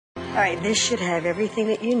All right, this should have everything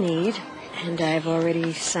that you need. And I've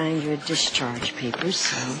already signed your discharge papers,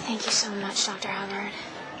 so... Thank you so much, Dr. Hubbard.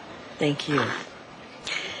 Thank you.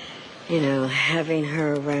 You know, having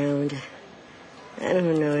her around, I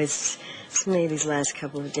don't know, it's made these last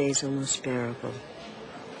couple of days almost bearable.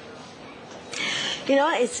 You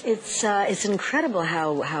know, it's incredible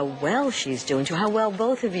how well she's doing, how well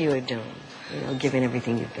both of you are doing, you know, given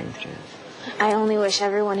everything you've been through. I only wish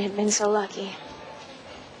everyone had been so lucky.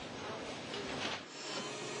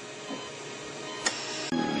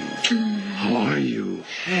 How are you?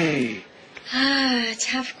 Hey.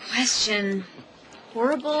 Tough question.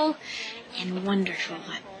 Horrible and wonderful.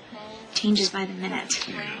 It changes by the minute.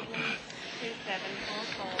 Yeah,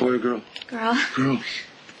 boy or girl? Girl. Girl.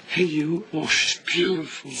 Hey, you. Oh, she's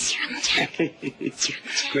beautiful. It's your Uncle Jack. It's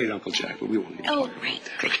great, Uncle Jack, but we won't need to talk about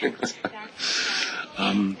that.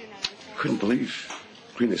 Great. Couldn't believe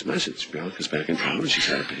Greenlee's message. Bianca's back in town and she's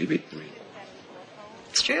had a baby. I mean,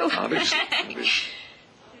 It's true. obviously.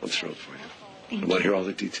 I'm thrilled for you. I want to hear all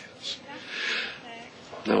the details.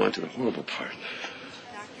 Now on to the horrible part.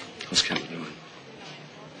 How's Kendall doing?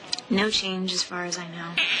 No change as far as I know. You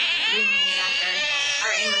and Doctor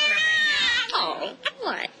are in with her right now. Oh,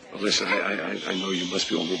 what? Well, listen, I know you must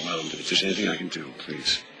be overwhelmed. If there's anything I can do,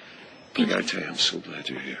 please. But I gotta tell you, I'm so glad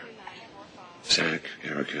you're here. Zach,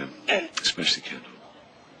 Erica, especially Kendall.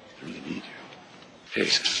 I really need you. Hey,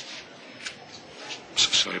 Zach. I'm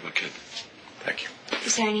so sorry about Kendall. Thank you.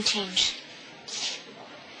 Is there any change?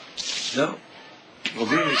 No. Well,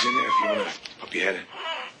 Greenlee's in there if you want to up your head in.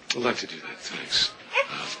 I'd like to do that, thanks.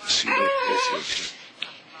 See you later.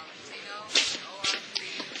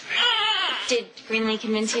 Did Greenlee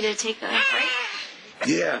convince you to take a break?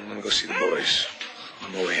 Yeah, I'm gonna go see the boys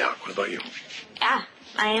on my way out. What about you? Yeah,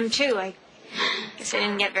 I am too. I guess I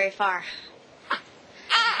didn't get very far.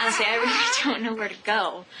 Honestly, I really don't know where to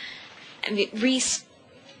go. I mean, Reese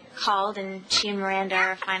called and she and Miranda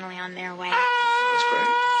are finally on their way. That's great.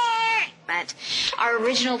 But our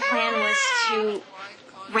original plan was to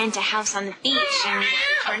rent a house on the beach, and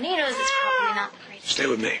tornadoes is probably not the greatest. Stay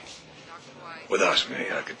with me. With us, maybe.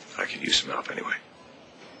 I could use some help anyway.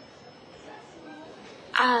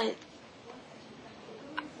 I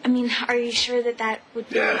mean, are you sure that would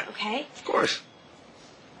be okay? Of course.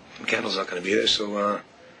 And Kendall's not going to be there, so,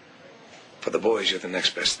 for the boys, you're the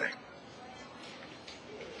next best thing.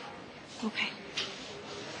 Okay.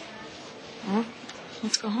 Well,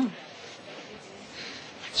 let's go home.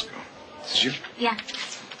 Let's go. This is you? Yeah.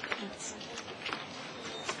 Thanks.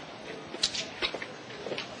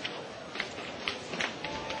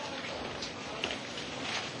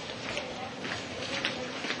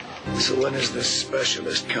 So when is this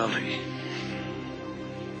specialist coming?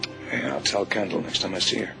 Hey, I'll tell Kendall next time I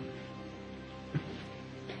see her.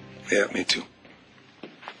 Yeah, me too.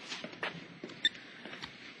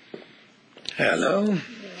 Hello? Hello?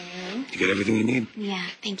 You got everything you need? Yeah,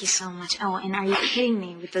 thank you so much. Oh, and are you kidding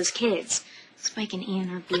me with those kids? Spike and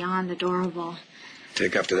Ian are beyond adorable.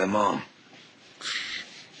 Take after their mom.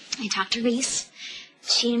 I talked to Reese.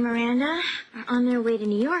 She and Miranda are on their way to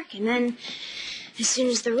New York, and then as soon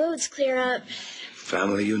as the roads clear up...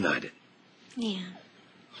 Family united. Yeah.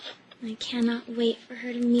 I cannot wait for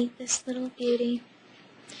her to meet this little beauty.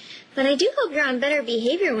 But I do hope you're on better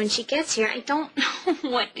behavior when she gets here. I don't know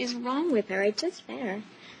what is wrong with her. I just met her.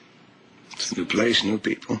 It's a new place, new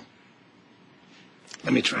people.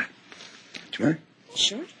 Let me try. Do you mind?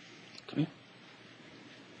 Sure. Come here.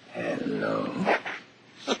 Hello.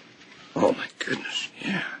 Oh, my goodness,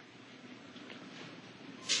 yeah.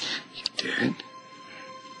 You did?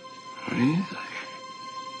 What do you think?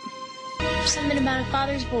 Something about a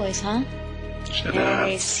father's voice, huh? Shut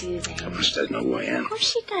Very up. soothing. Topaz doesn't know who I am. Of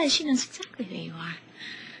course she does. She knows exactly who you are.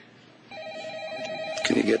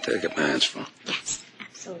 Can you get there? Get my hands full. Yes,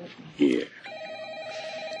 absolutely. Yeah.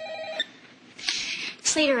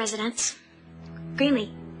 Slater residence.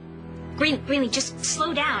 Greenlee. Greenlee, just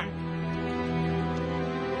slow down.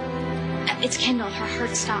 It's Kendall. Her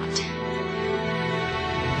heart stopped.